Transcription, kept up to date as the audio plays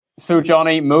So,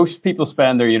 Jonny, most people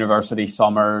spend their university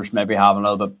summers maybe having a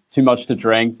little bit too much to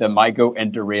drink. They might go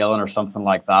interrailing or something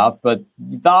like that. But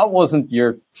that wasn't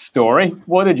your story.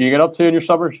 What did you get up to in your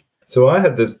summers? So I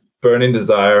had this burning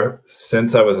desire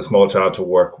since I was a small child to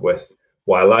work with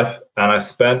wildlife. And I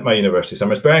spent my university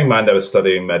summers, bearing in mind I was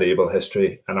studying medieval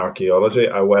history and archaeology.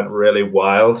 I went really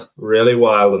wild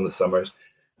in the summers.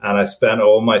 And I spent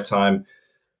all my time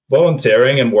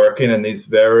volunteering and working in these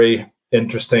very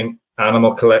interesting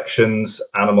animal collections,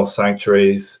 animal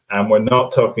sanctuaries, and we're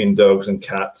not talking dogs and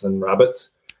cats and rabbits.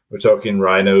 We're talking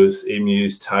rhinos,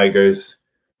 emus, tigers,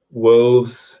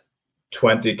 wolves,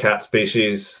 20 cat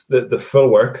species, the full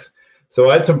works. So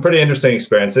I had some pretty interesting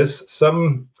experiences.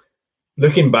 Some,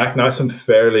 looking back now, some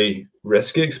fairly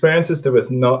risky experiences. There was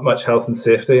not much health and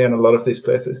safety in a lot of these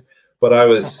places. But I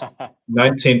was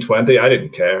 19, 20. I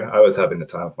didn't care. I was having the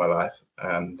time of my life.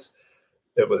 And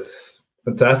it was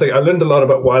fantastic. I learned a lot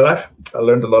about wildlife. I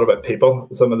learned a lot about people.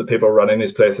 Some of the people running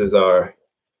these places are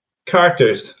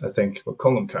characters, I think. We'll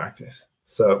call them characters.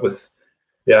 So it was,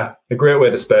 a great way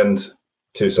to spend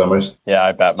 2 summers. Yeah,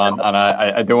 I bet, man. And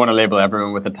I don't want to label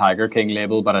everyone with the Tiger King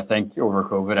label, but I think over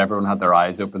COVID, everyone had their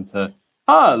eyes open to,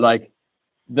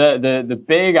 the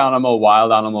big animal,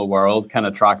 wild animal world can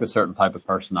attract a certain type of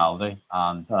personality,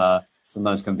 and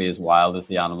sometimes can be as wild as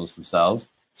the animals themselves.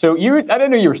 So I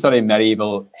didn't know you were studying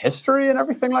medieval history and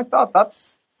everything like that.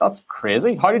 That's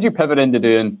crazy. How did you pivot into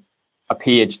doing a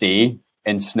PhD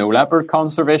in snow leopard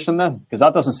conservation then? Because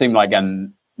that doesn't seem like a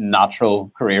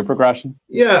natural career progression.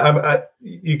 Yeah,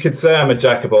 you could say I'm a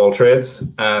jack of all trades.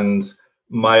 And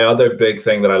my other big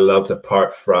thing that I loved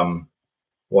apart from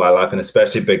wildlife, and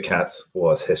especially big cats,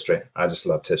 was history. I just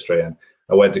loved history. And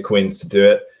I went to Queen's to do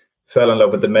it, fell in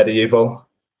love with the medieval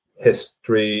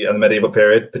history and the medieval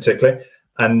period particularly.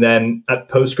 And then at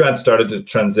postgrad started to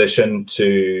transition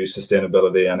to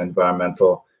sustainability and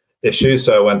environmental issues.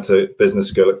 So I went to business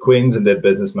school at Queen's and did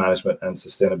business management and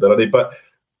sustainability. But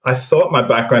I thought my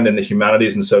background in the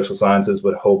humanities and social sciences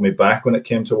would hold me back when it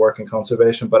came to work in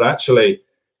conservation. But actually,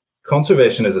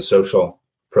 conservation is a social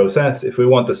process. If we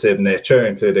want to save nature,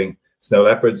 including snow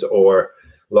leopards or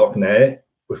Loch Ness,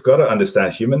 we've got to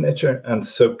understand human nature. And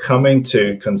so coming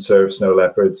to conserve snow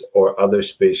leopards or other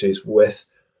species with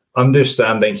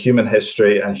understanding human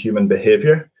history and human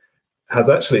behavior has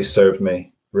actually served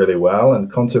me really well.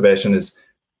 And conservation is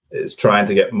trying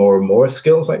to get more and more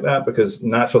skills like that, because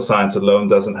natural science alone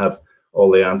doesn't have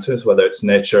all the answers, whether it's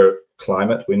nature,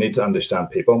 climate. We need to understand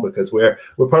people, because we're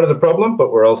part of the problem,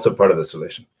 but we're also part of the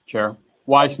solution. Sure.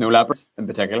 Why snow leopards in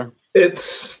particular?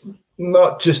 It's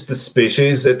not just the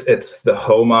species, it's the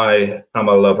home. I am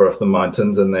a lover of the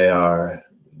mountains, and they are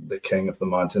the king of the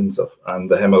mountains,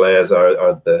 and the Himalayas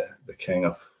are the king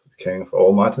of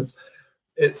all mountains.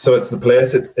 It's the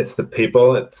place, it's the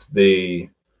people, it's the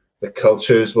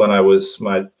cultures. When I was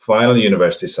my final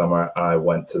university summer, I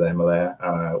went to the Himalaya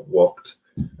and I walked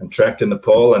and trekked in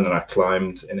Nepal, and then I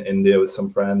climbed in India with some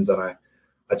friends, and I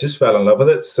just fell in love with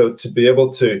it. So to be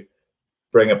able to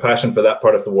bring a passion for that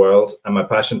part of the world and my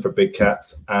passion for big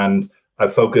cats, and I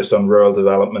focused on rural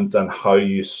development and how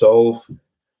you solve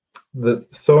the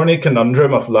thorny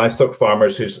conundrum of livestock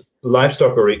farmers whose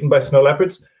livestock are eaten by snow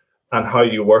leopards, and how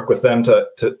you work with them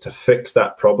to fix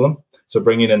that problem. So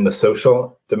bringing in the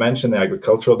social dimension, the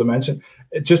agricultural dimension,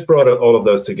 it just brought all of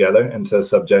those together into a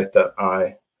subject that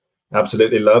I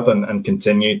absolutely love and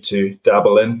continue to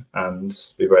dabble in and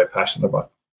be very passionate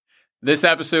about. This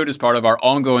episode is part of our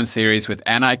ongoing series with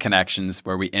NI Connections,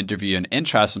 where we interview an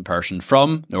interesting person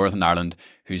from Northern Ireland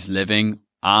who's living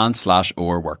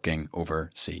and/or working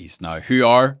overseas. Now, who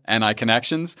are NI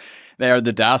Connections? They are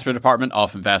the diaspora department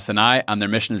of Invest NI, and their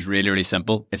mission is really, really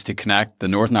simple. It's to connect the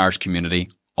Northern Irish community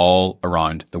all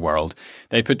around the world.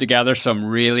 They put together some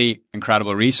really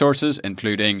incredible resources,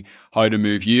 including how to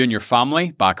move you and your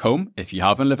family back home if you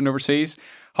have been living overseas,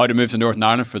 how to move to Northern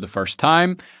Ireland for the first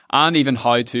time, and even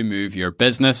how to move your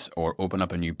business or open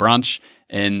up a new branch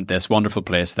in this wonderful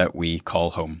place that we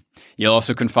call home. You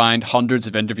also can find hundreds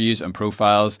of interviews and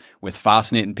profiles with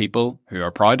fascinating people who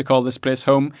are proud to call this place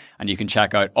home, and you can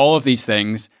check out all of these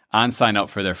things and sign up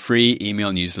for their free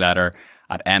email newsletter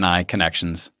at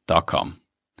niconnections.com.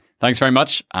 Thanks very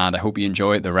much, and I hope you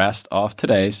enjoy the rest of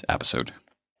today's episode.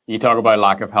 You talk about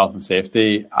lack of health and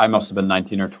safety. I must have been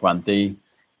 19 or 20.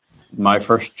 My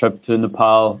first trip to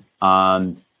Nepal,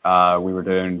 and we were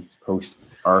doing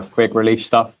post-earthquake relief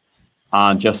stuff,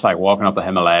 and just like walking up the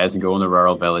Himalayas and going to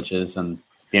rural villages and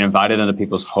being invited into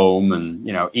people's home and,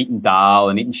 you know, eating dal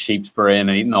and eating sheep's brain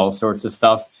and eating all sorts of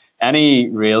stuff. Any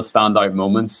real standout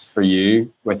moments for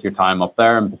you with your time up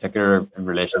there, in particular in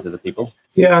relation to the people?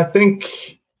 Yeah, I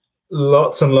think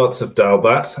Lots and lots of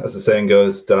dalbat, as the saying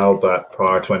goes, dalbat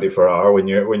power 24 hour when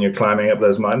you're climbing up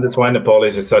those mountains. It's why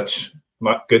Nepalis are such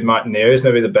good mountaineers,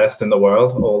 maybe the best in the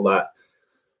world. All that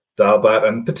dalbat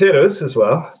and potatoes as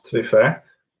well, to be fair.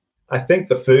 I think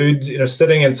the food,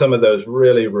 sitting in some of those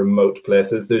really remote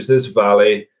places, there's this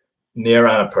valley near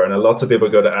Annapurna. Lots of people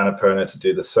go to Annapurna to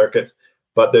do the circuit,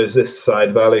 but there's this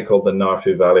side valley called the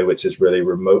Narfu Valley, which is really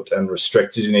remote and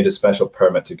restricted. You need a special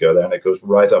permit to go there, and it goes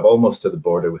right up almost to the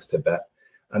border with Tibet.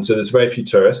 And so there's very few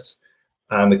tourists,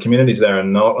 and the communities there are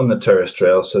not on the tourist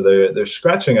trail, so they're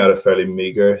scratching out a fairly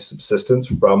meager subsistence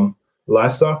from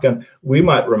livestock. And we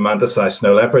might romanticize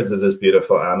snow leopards as this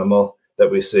beautiful animal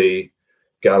that we see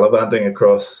gallivanting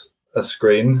across a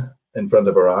screen in front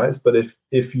of our eyes. But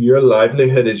if your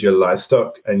livelihood is your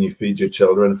livestock and you feed your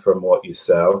children from what you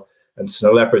sell, and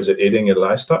snow leopards are eating your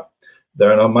livestock,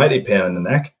 they're an almighty pain in the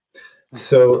neck.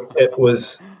 So it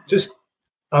was just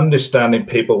understanding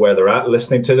people where they're at,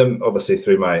 listening to them, obviously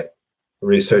through my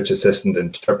research assistant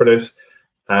interpreters,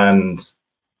 and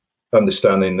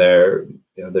understanding their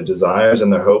desires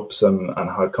and their hopes, and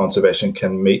how conservation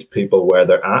can meet people where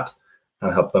they're at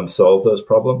and help them solve those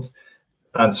problems.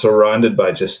 And surrounded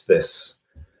by just this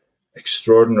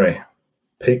extraordinary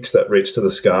peaks that reach to the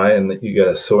sky, and that you get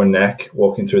a sore neck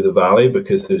walking through the valley,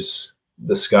 because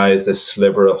the sky is this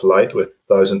sliver of light with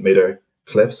 1,000-meter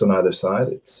cliffs on either side.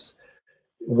 It's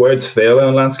words fail in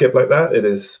a landscape like that. It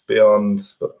is beyond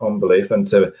unbelief. And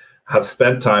to have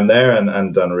spent time there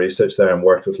and done research there and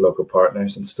worked with local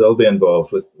partners and still be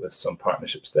involved with some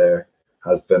partnerships there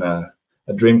has been a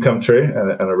dream come true,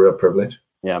 and a real privilege.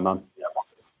 Yeah, man.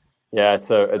 Yeah,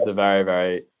 it's a very,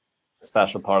 very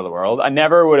special part of the world. I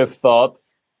never would have thought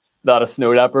that a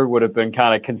snow leopard would have been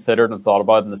kind of considered and thought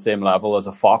about in the same level as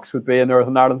a fox would be in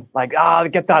Northern Ireland. Like,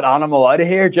 get that animal out of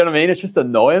here. Do you know what I mean? It's just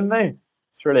annoying me.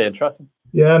 It's really interesting.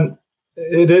 Yeah, and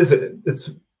it is.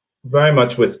 It's very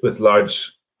much with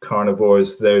large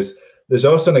carnivores. There's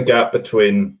often a gap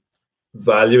between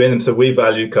valuing them. So we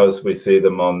value because we see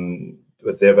them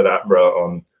with David Attenborough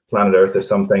on Planet Earth or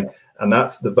something, and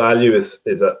that's the value is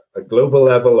at a global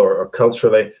level or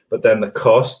culturally. But then the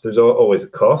cost, there's always a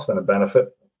cost and a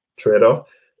benefit trade-off.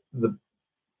 The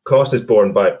cost is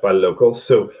borne by locals.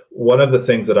 So one of the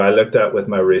things that I looked at with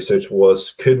my research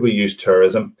was, could we use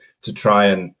tourism to try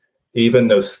and even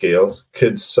those scales?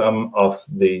 Could some of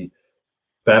the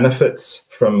benefits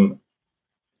from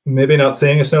maybe not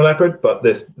seeing a snow leopard, but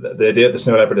the idea of the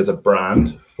snow leopard as a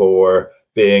brand for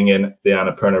being in the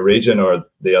Annapurna region, or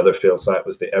the other field site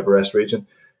was the Everest region,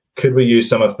 could we use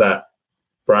some of that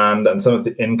brand and some of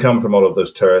the income from all of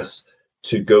those tourists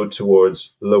to go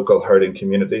towards local herding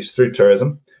communities through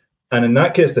tourism? And in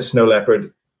that case, the snow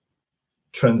leopard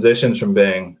transitions from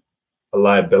being a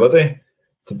liability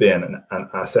to being an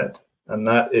asset. And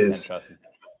that is,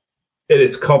 it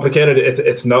is complicated.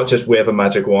 It's not just wave a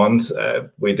magic wand.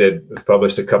 We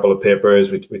published a couple of papers.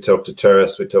 We talked to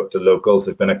tourists, we talked to locals.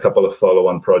 There've been a couple of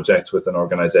follow-on projects with an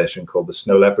organization called the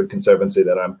Snow Leopard Conservancy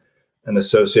that I'm an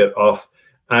associate of.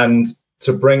 And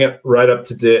to bring it right up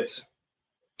to date,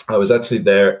 I was actually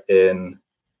there in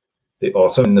the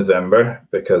autumn, in November,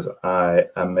 because I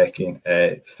am making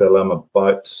a film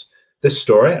about this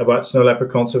story about snow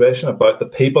leopard conservation, about the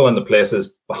people and the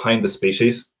places behind the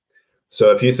species.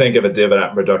 So if you think of a David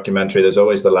Attenborough documentary, there's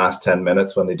always the last 10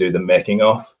 minutes when they do the making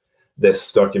of.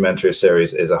 This documentary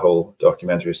series is a whole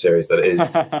documentary series that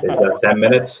is at 10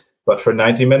 minutes, but for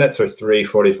 90 minutes or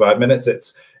 45 minutes,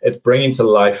 it's bringing to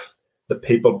life the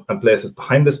people and places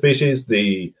behind the species,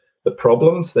 the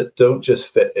problems that don't just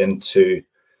fit into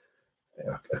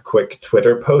a quick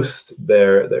Twitter post.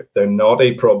 They're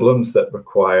naughty problems that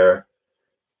require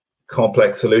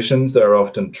complex solutions. There are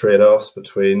often trade-offs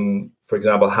between, for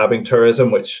example, having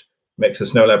tourism, which makes a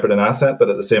snow leopard an asset, but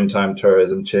at the same time,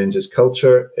 tourism changes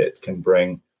culture. It can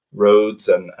bring roads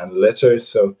and litter.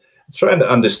 So it's trying to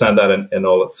understand that in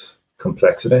all its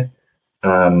complexity.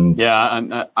 And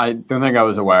I don't think I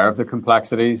was aware of the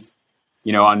complexities.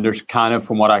 And there's kind of,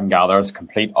 from what I can gather, as a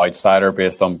complete outsider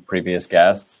based on previous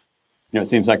guests, it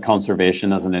seems like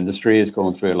conservation as an industry is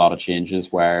going through a lot of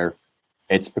changes where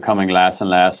it's becoming less and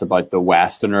less about the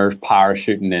Westerners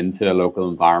parachuting into a local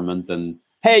environment and,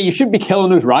 hey, you should be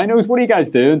killing those rhinos. What are you guys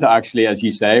doing? To actually, as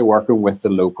you say, working with the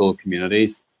local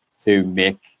communities to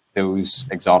make those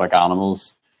exotic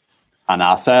animals an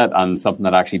asset and something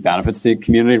that actually benefits the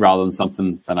community, rather than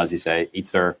something that, as you say,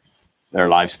 eats their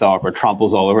livestock or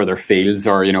tramples all over their fields,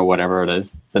 or whatever it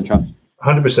is. It's interesting.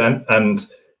 100%. And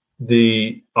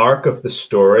the arc of the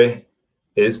story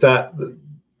is that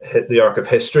the arc of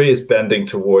history is bending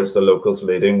towards the locals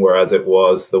leading, whereas it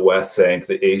was the West saying to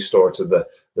the East or to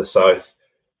the South,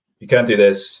 you can't do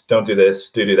this, don't do this,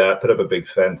 do that, put up a big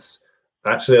fence.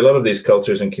 Actually, a lot of these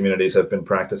cultures and communities have been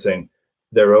practicing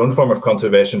their own form of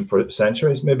conservation for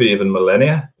centuries, maybe even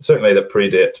millennia, certainly that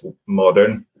predate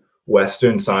modern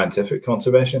Western scientific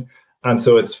conservation. And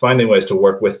so it's finding ways to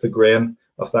work with the grain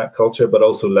of that culture, but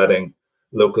also letting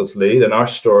locals lead. And our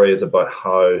story is about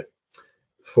how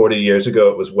 40 years ago,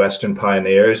 it was Western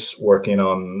pioneers working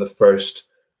on the first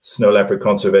snow leopard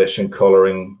conservation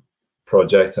colouring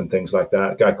projects and things like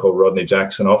that. A guy called Rodney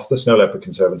Jackson off the Snow Leopard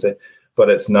Conservancy. But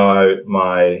it's now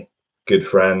my good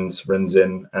friends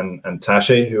Rinzin and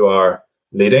Tashi who are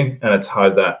leading. And it's how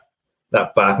that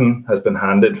baton has been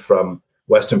handed from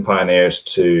Western pioneers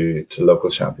to local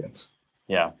champions.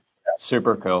 Yeah,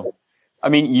 super cool. I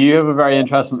mean, you have a very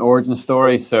interesting origin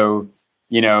story. So,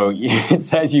 it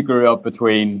says you grew up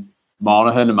between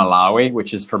Monaghan and Malawi,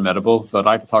 which is formidable. So I'd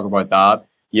like to talk about that.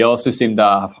 You also seem to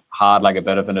have had like a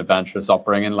bit of an adventurous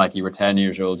upbringing. Like you were 10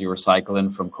 years old, you were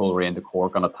cycling from Coleraine to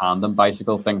Cork on a tandem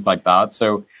bicycle, things like that.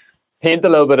 So paint a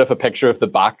little bit of a picture of the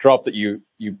backdrop that you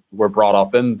were brought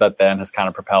up in that then has kind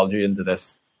of propelled you into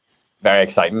this very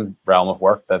exciting realm of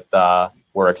work that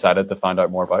we're excited to find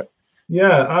out more about.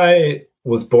 Yeah, I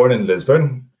was born in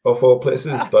Lisbon, of all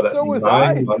places. But so was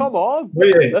I. Come on.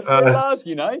 Really? Let's lads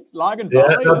unite. Lagan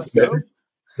Valley, let's go.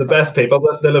 The best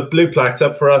people. They'll have blue plaques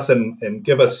up for us and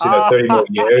give us 30 more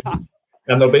years.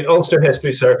 And there'll be Ulster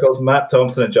history circles. Matt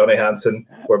Thompson and Jonny Hanson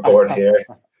were born here.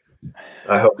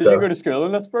 I hope so. Did you go to school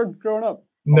in Lisbon growing up?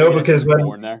 No, because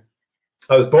when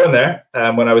I was born there,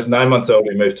 when I was 9 months old,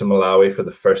 we moved to Malawi for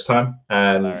the first time.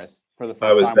 And for the first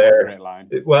I was time,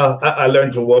 there. Well, I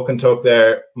learned to walk and talk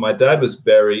there. My dad was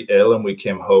very ill and we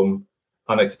came home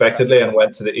unexpectedly and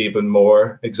went to the even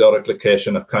more exotic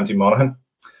location of County Monaghan.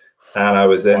 And I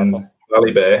was in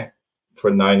Valley Bay for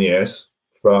 9 years,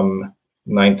 from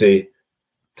 90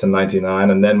 to 99.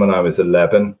 And then when I was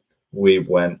 11, we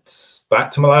went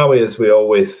back to Malawi, as I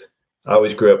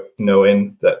always grew up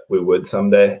knowing that we would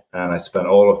someday. And I spent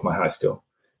all of my high school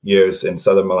years in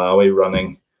southern Malawi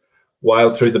running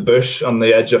wild through the bush on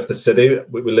the edge of the city.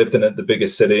 We lived in the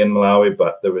biggest city in Malawi,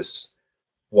 but there was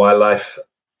wildlife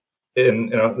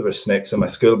there were snakes in my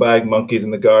school bag, monkeys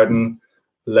in the garden,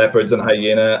 leopards and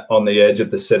hyena on the edge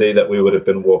of the city that we would have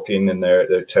been walking in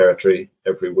their territory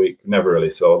every week. Never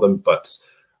really saw them. But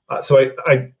so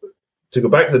I to go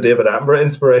back to the David Attenborough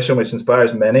inspiration, which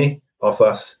inspires many of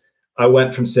us, I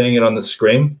went from seeing it on the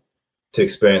screen to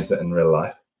experiencing it in real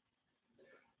life.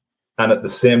 And at the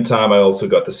same time, I also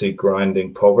got to see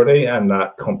grinding poverty and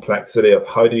that complexity of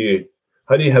how do you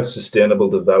have sustainable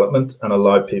development and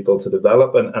allow people to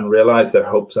develop and realize their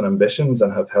hopes and ambitions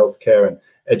and have healthcare and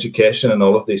education and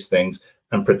all of these things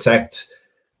and protect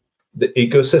the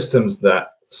ecosystems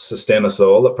that sustain us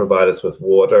all, that provide us with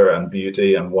water and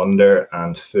beauty and wonder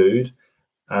and food.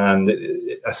 And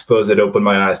I suppose it opened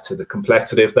my eyes to the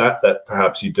complexity of that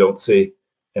perhaps you don't see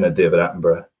in a David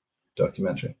Attenborough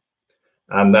documentary.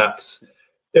 And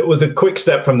it was a quick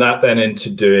step from that then into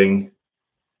doing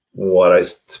what I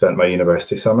spent my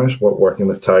university summers working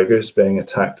with tigers being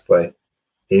attacked by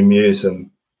emus and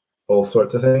all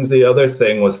sorts of things. The other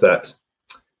thing was that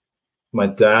my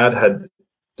dad had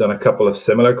done a couple of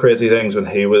similar crazy things when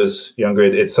he was younger.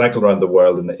 He'd cycled around the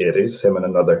world in the 80s, him and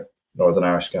another Northern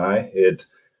Irish guy. He'd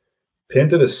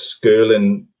painted a school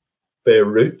in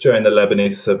Beirut during the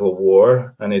Lebanese Civil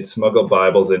War, and he'd smuggled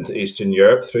Bibles into Eastern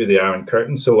Europe through the Iron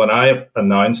Curtain. So when I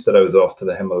announced that I was off to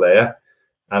the Himalaya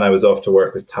and I was off to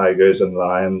work with tigers and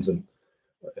lions, and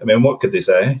I mean, what could they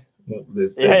say?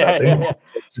 What I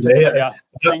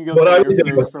was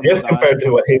doing was safe compared to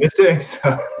what he was doing.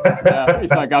 So. Yeah, he's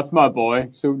like, that's my boy.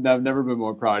 So I've never been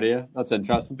more proud of you. That's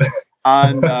interesting.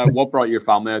 And what brought your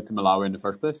family out to Malawi in the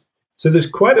first place? So there's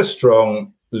quite a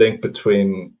strong link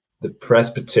between the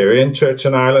Presbyterian Church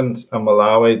in Ireland and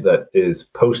Malawi that is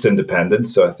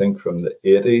post-independence, so I think from the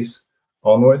 80s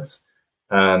onwards.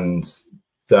 And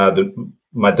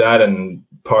my dad and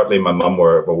partly my mum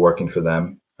were working for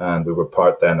them. And we were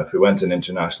part then if we went to an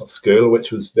international school,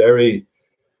 which was very,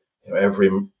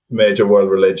 every major world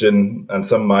religion and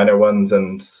some minor ones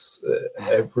and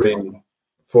every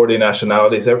 40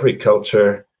 nationalities, every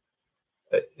culture.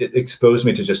 It exposed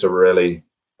me to just a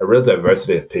real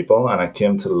diversity of people. And I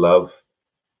came to love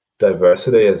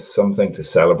diversity as something to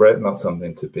celebrate, not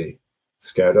something to be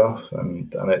scared of.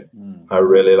 I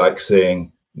really like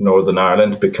seeing Northern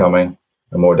Ireland becoming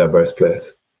a more diverse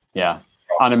place. Yeah.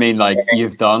 And I mean, like,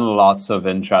 you've done lots of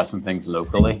interesting things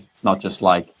locally. It's not just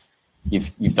like you've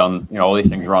done, all these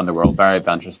things around the world, very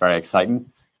adventurous, very exciting.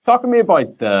 Talk to me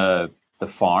about the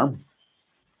farm,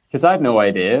 because I had no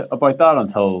idea about that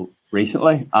until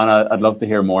recently. And I'd love to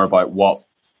hear more about what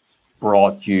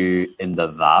brought you into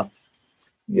that?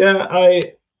 Yeah,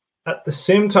 at the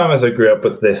same time as I grew up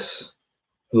with this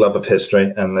love of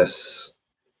history and this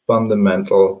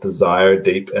fundamental desire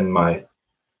deep in my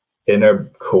inner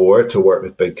core to work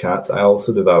with big cats, I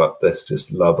also developed this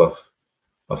just love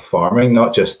of farming,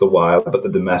 not just the wild, but the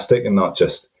domestic, and not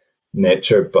just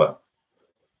nature, but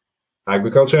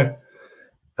agriculture.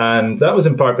 And that was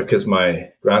in part because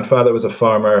my grandfather was a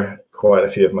farmer. Quite a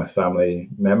few of my family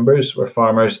members were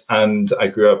farmers. And I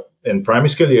grew up in primary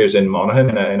school years in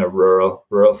Monaghan, in a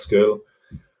rural school,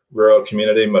 rural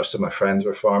community. Most of my friends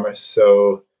were farmers.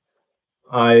 So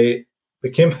I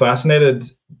became fascinated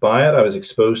by it. I was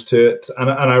exposed to it. And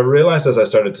I realized as I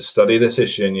started to study this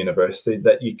issue in university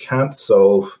that you can't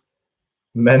solve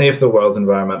many of the world's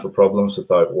environmental problems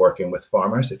without working with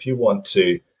farmers. If you want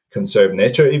to conserve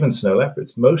nature, even snow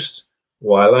leopards, most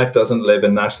wildlife doesn't live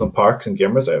in national parks and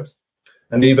game reserves.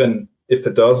 And even if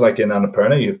it does, like in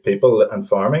Annapurna, you have people and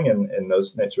farming in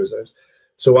those nature reserves.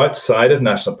 So outside of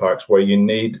national parks, where you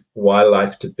need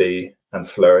wildlife to be and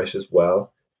flourish as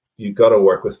well, you've got to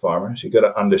work with farmers. You've got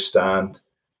to understand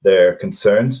their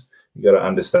concerns. You've got to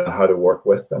understand how to work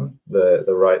with them, the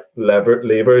right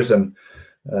levers and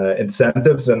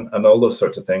incentives and all those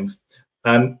sorts of things.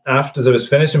 And after I was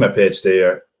finishing my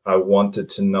PhD, I wanted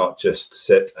to not just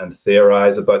sit and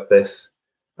theorize about this,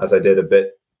 as I did a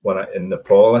bit in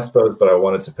Nepal, I suppose, but I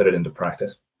wanted to put it into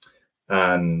practice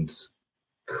and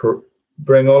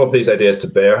bring all of these ideas to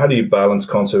bear. How do you balance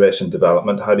conservation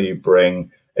development? How do you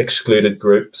bring excluded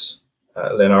groups,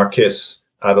 in our case,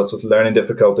 adults with learning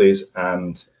difficulties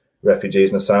and refugees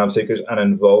and asylum seekers, and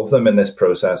involve them in this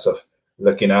process of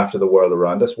looking after the world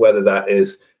around us, whether that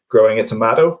is growing a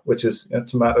tomato, which is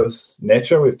tomatoes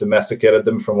nature, we've domesticated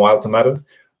them from wild tomatoes,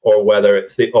 or whether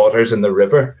it's the otters in the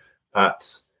river at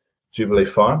Jubilee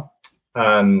Farm.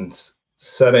 And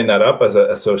setting that up as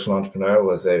a social entrepreneur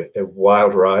was a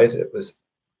wild ride. It was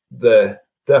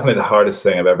definitely the hardest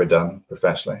thing I've ever done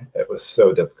professionally. It was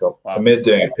so difficult. Wow. Amid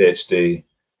doing a PhD,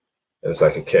 it was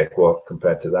like a cakewalk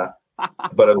compared to that.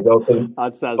 But it was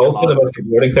also the most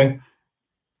rewarding thing.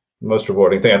 The most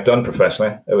rewarding thing I've done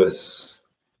professionally. It was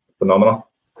phenomenal.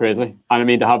 Crazy. And I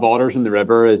mean, to have otters in the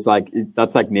river is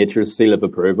that's like nature's seal of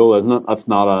approval, isn't it? That's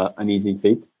not an easy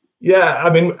feat. Yeah,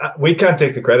 I mean, we can't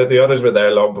take the credit. The others were there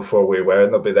long before we were,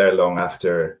 and they'll be there long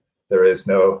after there is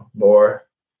no more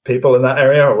people in that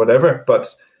area or whatever. But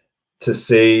to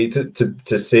see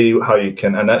how you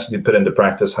can, and actually put into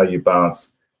practice how you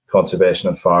balance conservation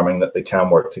and farming, that they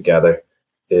can work together,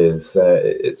 is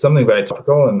it's something very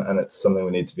topical, and it's something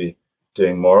we need to be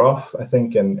doing more of, I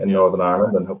think, in Northern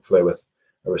Ireland, and hopefully with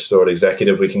a restored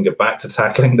executive, we can get back to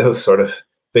tackling those sort of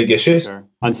big issues. Sure.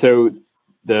 And so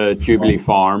the Jubilee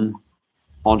Farm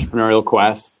entrepreneurial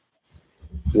quest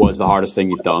was the hardest thing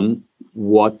you've done.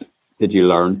 What did you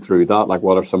learn through that? Like,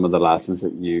 what are some of the lessons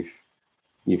that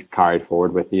you've carried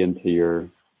forward with you into your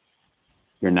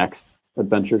next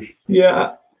adventures?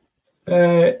 Yeah,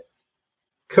 a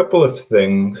couple of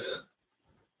things.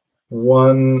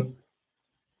 One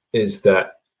is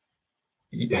that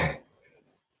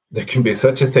there can be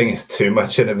such a thing as too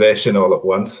much innovation all at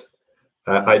once.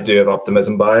 I do have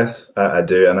optimism bias. I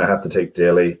do, and I have to take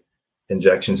daily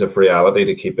injections of reality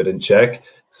to keep it in check.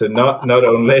 So not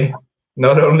only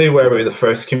were we the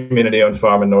first community-owned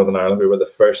farm in Northern Ireland, we were the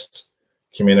first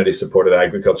community-supported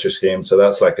agriculture scheme. So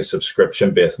that's like a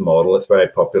subscription-based model. It's very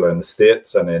popular in the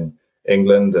States and in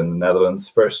England and the Netherlands,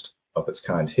 first of its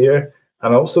kind here,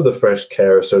 and also the first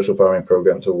care social farming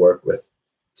program to work with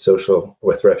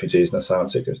refugees and asylum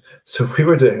seekers. So we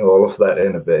were doing all of that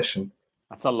innovation.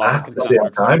 That's a lot at the same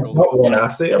time, not one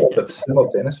after the other, but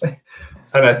simultaneously.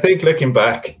 And I think looking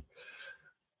back,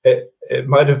 it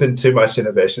might have been too much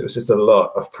innovation. It was just a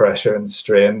lot of pressure and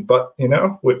strain, but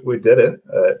we did it.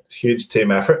 A huge team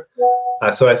effort.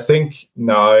 So I think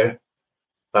now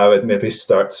I would maybe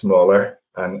start smaller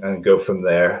and go from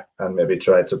there, and maybe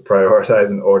try to prioritize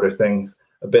and order things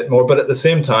a bit more. But at the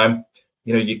same time,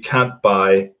 you can't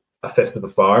buy a fifth of a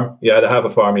farm. You either have a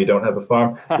farm or you don't have a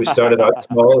farm. We started out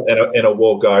small in a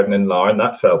walled garden in Larne.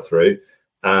 That fell through.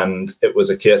 And it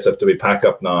was a case of, do we pack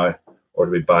up now or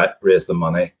do we raise the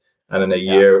money? And in a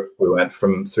year, we went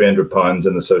from £300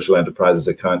 in the social enterprises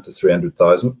account to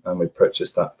 300,000. And we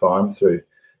purchased that farm through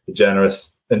the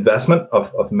generous investment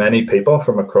of many people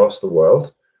from across the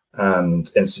world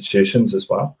and institutions as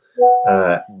well.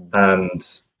 And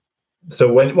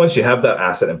so once you have that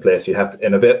asset in place, you have to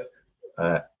innovate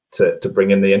to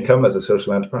bring in the income as a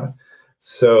social enterprise.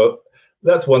 So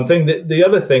that's one thing. The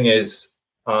other thing is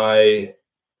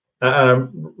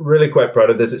I'm really quite proud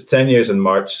of this. It's 10 years in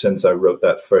March since I wrote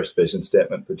that first vision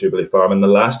statement for Jubilee Farm. And the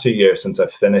last 2 years since I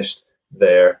finished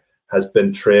there has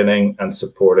been training and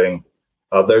supporting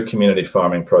other community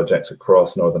farming projects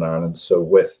across Northern Ireland. So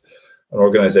with an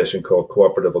organisation called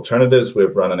Cooperative Alternatives,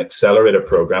 we've run an accelerator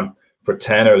programme for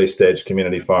 10 early stage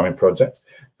community farming projects.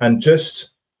 And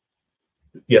just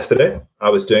yesterday, I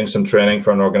was doing some training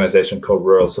for an organisation called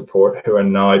Rural Support, who are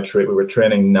now, we were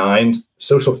training 9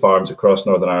 social farms across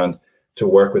Northern Ireland to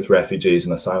work with refugees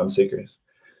and asylum seekers.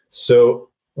 So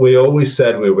we always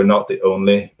said we were not the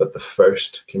only, but the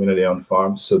first community-owned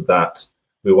farm, so that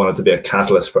we wanted to be a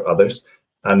catalyst for others.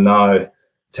 And now,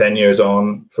 10 years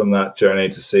on from that journey,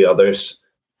 to see others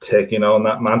taking on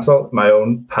that mantle, my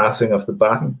own passing of the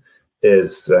baton,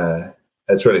 is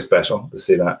it's really special to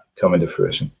see that come into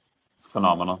fruition. It's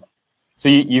phenomenal. So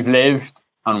you've lived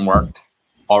and worked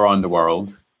all around the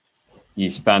world.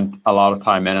 You spent a lot of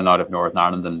time in and out of Northern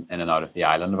Ireland and in and out of the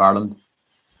island of Ireland.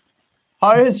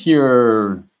 How is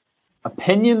your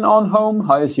opinion on home?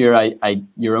 How is your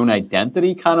own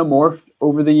identity kind of morphed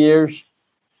over the years?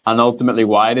 And ultimately,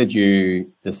 why did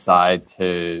you decide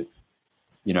to,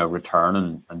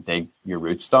 return and dig your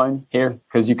roots down here?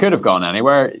 Because you could have gone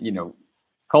anywhere.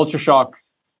 Culture shock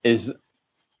is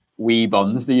wee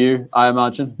buns to you, I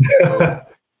imagine. So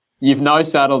you've now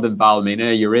settled in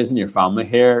Ballymena. You're raising your family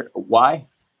here. Why?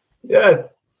 Yeah,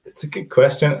 it's a good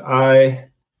question. I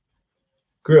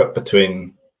grew up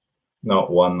between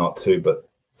not one, not two, but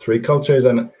 3 cultures.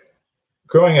 And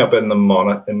growing up in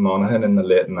Monaghan in the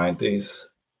late 90s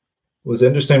was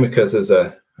interesting, because as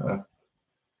a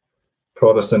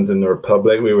Protestant in the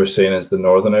Republic, we were seen as the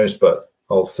Northerners, but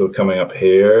also coming up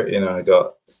here, I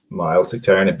got mild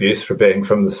sectarian abuse for being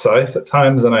from the South at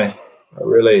times, and I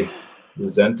really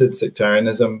resented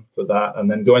sectarianism for that. And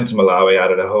then going to Malawi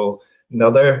added a whole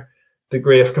another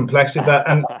degree of complexity to that.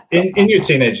 And in your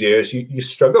teenage years, you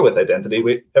struggle with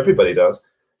identity. Everybody does.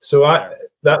 So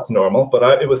that's normal,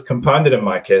 but it was compounded in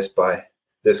my case by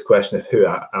this question of who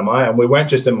am I? And we weren't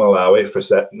just in Malawi for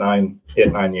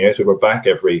 8-9 years. We were back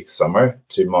every summer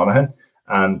to Monaghan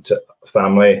and to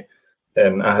family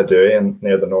in Ahadui and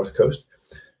near the north coast.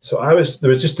 So there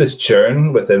was just this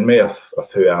churn within me of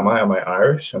who am I? Am I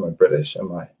Irish? Am I British?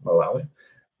 Am I Malawi?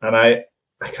 And I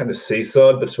kind of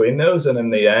seesawed between those. And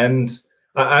in the end,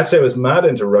 I was mad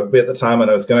into rugby at the time, and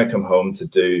I was going to come home to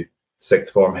do 6th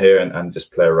form here and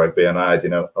just play rugby. And I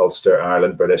had, Ulster,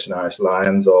 Ireland, British and Irish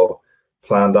Lions all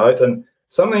planned out, and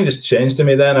something just changed to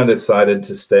me then. I decided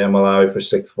to stay in Malawi for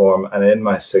 6th form, and in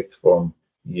my 6th form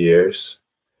years,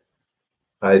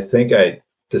 I think I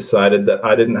decided that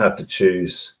I didn't have to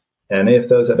choose any of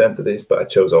those identities, but I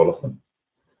chose all of them,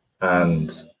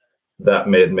 and that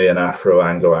made me an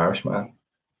Afro-Anglo-Irish man.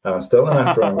 I'm still an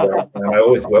Afro-Anglo-Irish man. I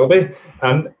always will be.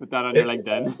 And put that on your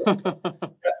LinkedIn.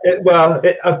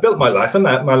 I've built my life on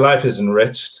that. My life is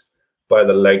enriched by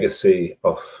the legacy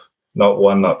of not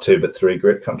one, not two, but 3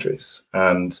 great countries.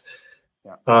 And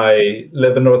I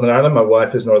live in Northern Ireland. My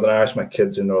wife is Northern Irish. My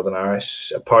kids are Northern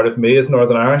Irish. A part of me is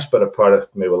Northern Irish, but a part of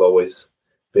me will always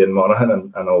be in Monaghan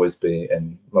and always be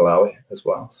in Malawi as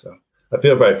well. So I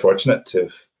feel very fortunate to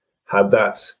have had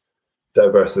that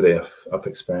diversity of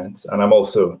experience. And I'm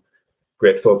also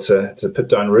grateful to put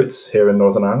down roots here in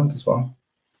Northern Ireland as well.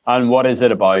 And what is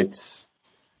it about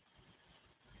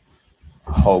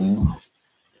home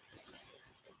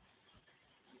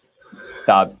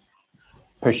that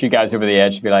push you guys over the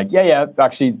edge to be like, yeah,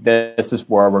 actually, this is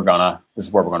where we're gonna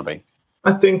be?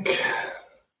 I think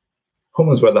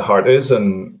home is where the heart is,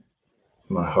 and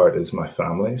my heart is my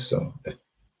family. So if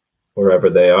wherever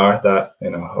they are, that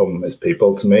home is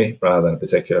people to me rather than a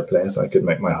particular place. I could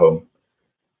make my home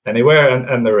anywhere,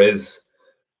 and there is.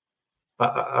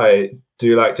 I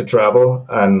do like to travel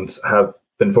and have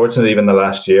been fortunate. Even the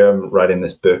last year, I'm writing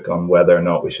this book on whether or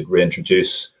not we should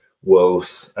reintroduce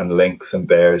wolves and lynx and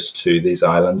bears to these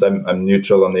islands. I'm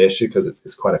neutral on the issue because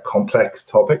it's quite a complex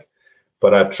topic,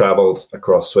 but I've traveled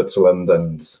across Switzerland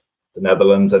and the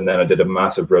Netherlands, and then I did a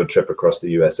massive road trip across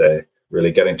the USA,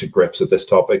 really getting to grips with this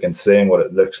topic and seeing what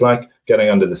it looks like, getting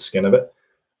under the skin of it.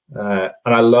 And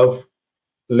I love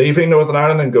leaving Northern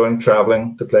Ireland and going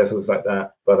traveling to places like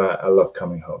that, but I love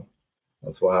coming home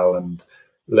as well. And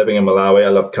living in Malawi, I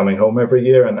love coming home every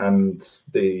year, and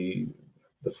the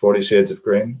 40 shades of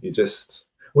green.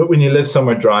 When you live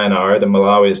somewhere dry and arid, and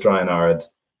Malawi is dry and arid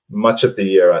much of the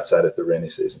year outside of the rainy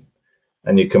season,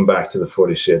 and you come back to the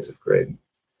 40 shades of green,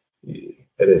 it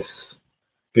is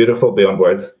beautiful beyond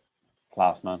words.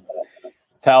 Class, man.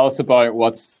 Tell us about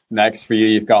what's next for you.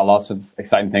 You've got lots of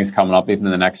exciting things coming up even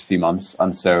in the next few months.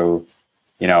 And so,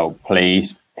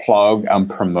 please plug and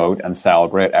promote and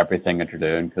celebrate everything that you're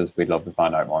doing, because we'd love to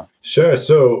find out more. Sure.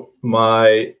 So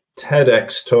my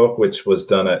TEDx talk, which was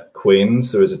done at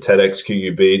Queen's. There was a TEDx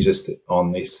QUB just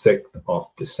on the 6th of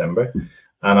December.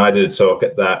 And I did a talk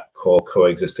at that called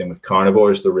Coexisting with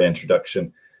Carnivores, the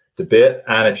Reintroduction Debate.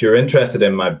 And if you're interested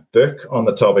in my book on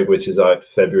the topic, which is out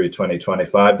February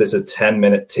 2025, this is a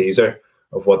 10-minute teaser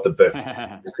of what the book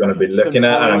is going to be looking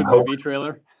at. And I'm hoping,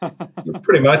 trailer.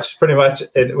 pretty much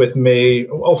with me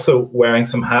also wearing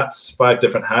some hats, 5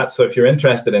 different hats. So if you're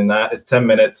interested in that, it's 10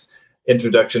 minutes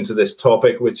introduction to this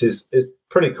topic, which is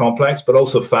pretty complex, but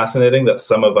also fascinating that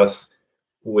some of us,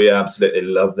 we absolutely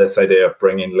love this idea of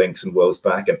bringing lynx and wolves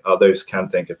back, and others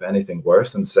can't think of anything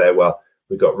worse and say, well,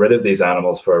 we got rid of these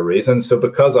animals for a reason. So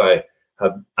because I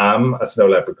am a snow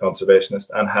leopard conservationist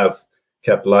and have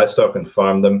kept livestock and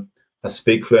farmed them, I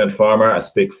speak fluent farmer, I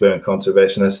speak fluent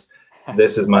conservationist.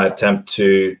 This is my attempt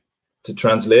to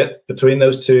translate between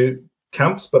those two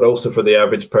camps, but also for the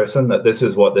average person, that this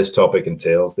is what this topic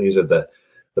entails. These are the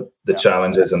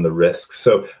challenges and the risks.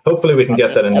 So hopefully we can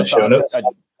get that in the show notes.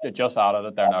 I just added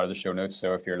it there now to the show notes.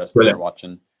 So if you're listening or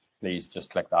watching, please just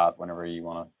click that whenever you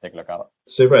want to take a look at it.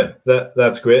 Super.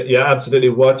 That's great. Yeah, absolutely.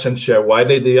 Watch and share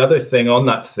widely. The other thing on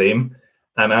that theme,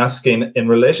 I'm asking in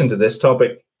relation to this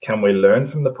topic, can we learn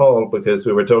from Nepal? Because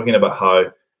we were talking about how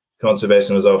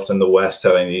conservation was often the West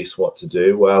telling the East what to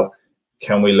do. Well,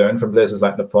 can we learn from places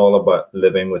like Nepal about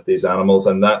living with these animals?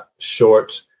 And that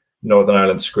short Northern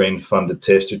Ireland screen-funded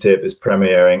taster tape is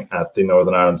premiering at the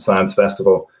Northern Ireland Science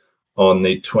Festival on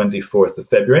the 24th of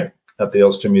February at the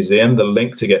Ulster Museum. The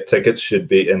link to get tickets should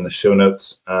be in the show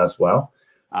notes as well.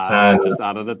 And just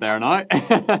added it there now.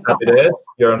 Happy days.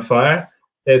 You're on fire.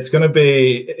 It's going to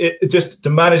be, just to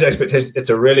manage expectations, it's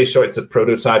a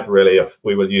prototype really. If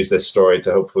we will use this story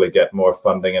to hopefully get more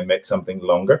funding and make something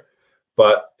longer.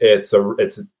 But it's a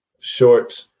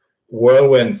short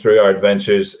whirlwind through our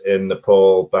adventures in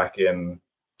Nepal back in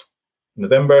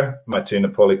November. My 2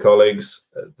 Nepali colleagues,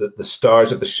 the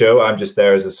stars of the show. I'm just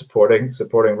there as a supporting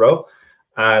role.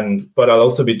 But I'll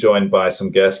also be joined by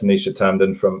some guests, Nisha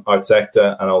Tandon from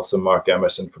Artsecta and also Mark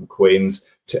Emerson from Queen's,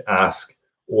 to ask,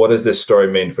 what does this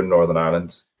story mean for Northern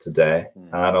Ireland today?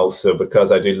 And also,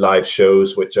 because I do live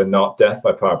shows which are not death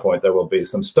by PowerPoint, there will be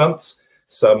some stunts,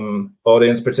 some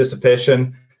audience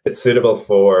participation. It's suitable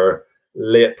for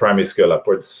late primary school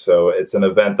upwards. So it's an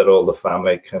event that all the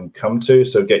family can come to.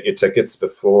 So get your tickets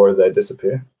before they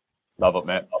disappear. Love it,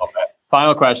 mate.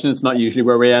 Final question. It's not usually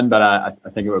where we end, but I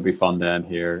think it would be fun to end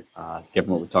here,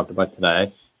 given what we've talked about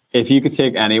today. If you could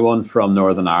take anyone from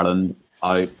Northern Ireland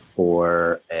out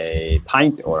for a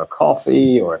pint or a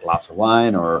coffee or a glass of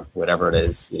wine or whatever it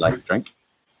is you like to drink,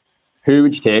 who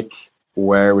would you take?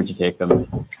 Where would you take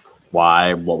them?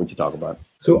 Why? What would you talk about?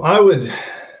 So I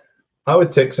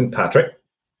would take St. Patrick.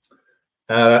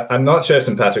 I'm not sure if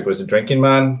St. Patrick was a drinking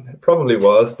man. It probably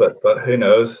was, but who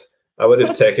knows? I would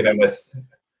have taken him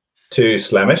to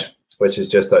Slemish, which is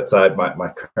just outside my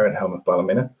current home of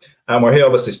Ballymena, and where he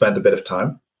obviously spent a bit of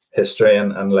time. History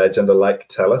and legend alike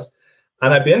tell us.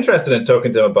 And I'd be interested in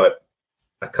talking to him about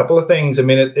a couple of things. I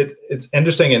mean, it's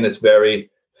interesting in this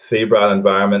very febrile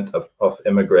environment of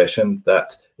immigration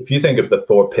that if you think of the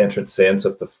 4 patron saints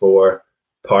of the 4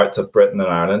 parts of Britain and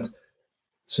Ireland,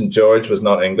 St. George was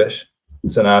not English,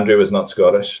 St. Andrew was not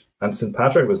Scottish, and St.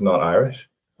 Patrick was not Irish.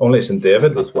 Only St.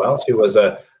 David was Welsh.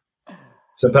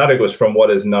 St. Patrick was from what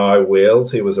is now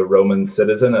Wales. He was a Roman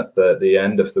citizen at the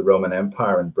end of the Roman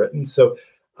Empire in Britain. So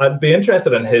I'd be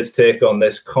interested in his take on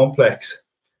this complex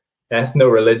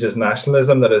ethno-religious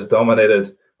nationalism that has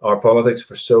dominated our politics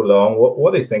for so long,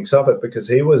 what he thinks of it, because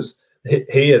he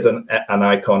is an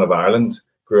icon of Ireland,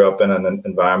 grew up in an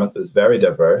environment that's very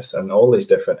diverse and all these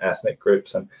different ethnic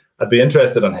groups. And I'd be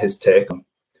interested in his take on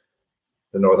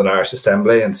the Northern Irish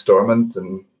Assembly and Stormont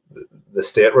and the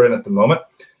state we're in at the moment.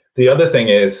 The other thing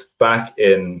is, back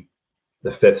in the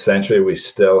 5th century, we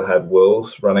still had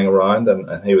wolves running around,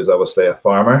 and he was obviously a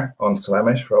farmer on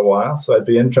Slemish for a while. So I'd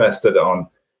be interested on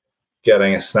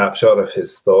getting a snapshot of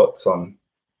his thoughts on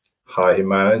how he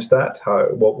managed that,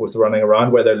 what was running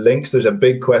around, whether lynx, there's a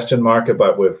big question mark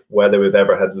about whether we've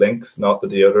ever had lynx, not the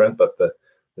deodorant, but the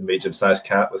medium-sized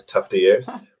cat with tufty ears,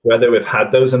 whether we've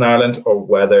had those in Ireland or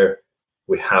whether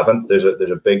we haven't. There's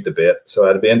a big debate. So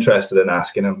I'd be interested in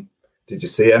asking him, did you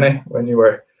see any when you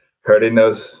were herding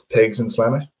those pigs in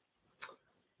Slemish?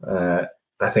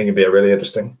 I think it'd be a really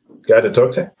interesting guy to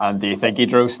talk to. And do you think he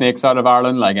drove snakes out of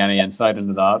Ireland? Like, any insight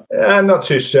into that? I'm not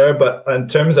too sure, but in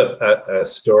terms of a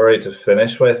story to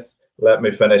finish with, let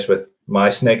me finish with my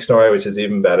snake story, which is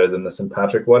even better than the St.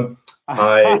 Patrick one.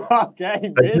 I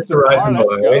just arrived in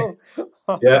Malawi.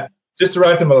 Yeah, just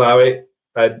arrived in Malawi.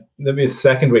 Maybe a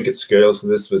second week at school, so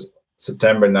this was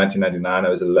September 1999. I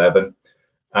was 11,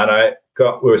 and I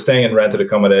we were staying in rented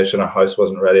accommodation. Our house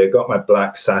wasn't ready. I got my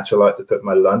black satchel out to put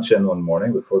my lunch in one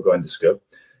morning before going to school.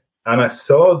 And I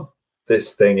saw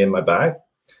this thing in my bag.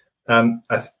 And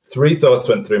three thoughts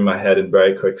went through my head in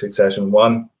very quick succession.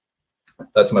 One,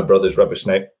 that's my brother's rubber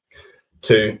snake.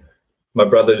 Two, my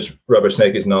brother's rubber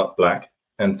snake is not black.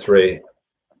 And three,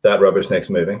 that rubber snake's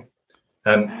moving.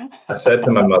 And I said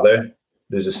to my mother,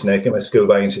 there's a snake in my school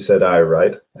bag. And she said, aye,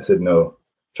 right. I said, no,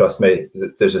 trust me,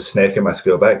 there's a snake in my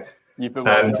school bag. You've been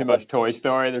watching too much Toy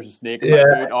Story. There's a snake in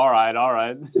my food. All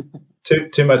right.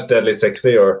 Too much Deadly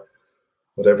 60 or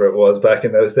whatever it was back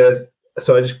in those days.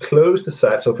 So I just closed the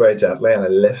satchel very gently and I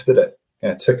lifted it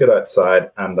and I took it outside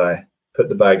and I put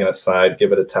the bag on its side,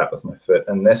 give it a tap with my foot.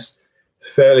 And this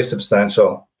fairly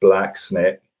substantial black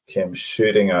snake came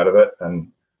shooting out of it and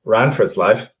ran for its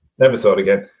life. Never saw it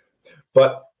again.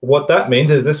 But what that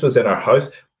means is this was in our house.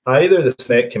 Either the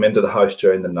snake came into the house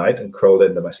during the night and crawled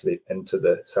into my sleep, into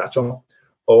the satchel,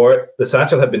 or the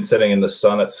satchel had been sitting in the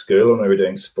sun at school when we were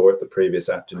doing sport the previous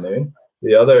afternoon.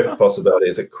 The other possibility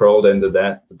is it crawled into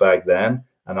the bag then,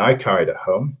 and I carried it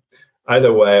home.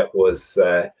 Either way, it was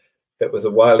a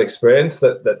wild experience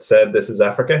that said, this is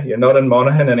Africa. You're not in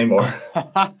Monaghan anymore.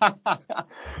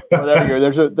 Well, there you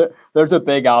go. There's a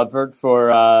big advert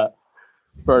for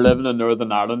living in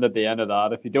Northern Ireland at the end of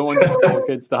that. If you don't want your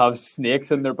kids to have snakes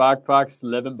in their backpacks,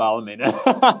 live in Ballymena.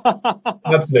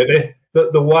 Absolutely.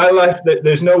 The wildlife,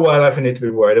 there's no wildlife you need to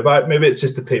be worried about. Maybe it's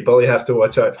just the people you have to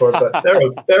watch out for, but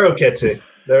they're okay too.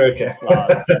 They're okay.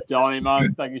 Jonny,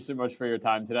 man, thank you so much for your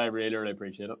time today. I really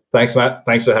appreciate it. Thanks, Matt.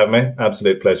 Thanks for having me.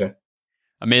 Absolute pleasure.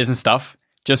 Amazing stuff.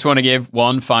 Just want to give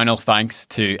one final thanks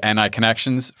to NI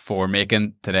Connections for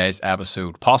making today's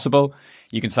episode possible.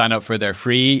 You can sign up for their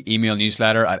free email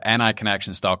newsletter at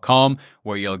niconnections.com,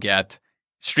 where you'll get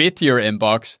straight to your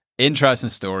inbox interesting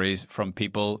stories from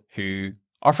people who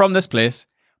are from this place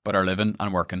but are living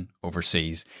and working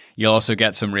overseas. You'll also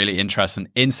get some really interesting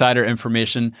insider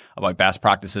information about best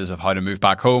practices of how to move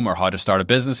back home or how to start a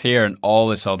business here and all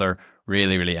this other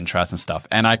really interesting stuff.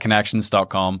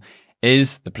 niconnections.com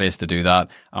is the place to do that.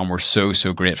 And we're so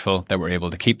grateful that we're able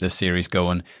to keep this series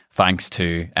going thanks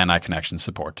to NI Connections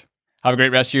support. Have a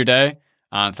great rest of your day.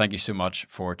 And thank you so much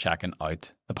for checking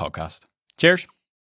out the podcast. Cheers.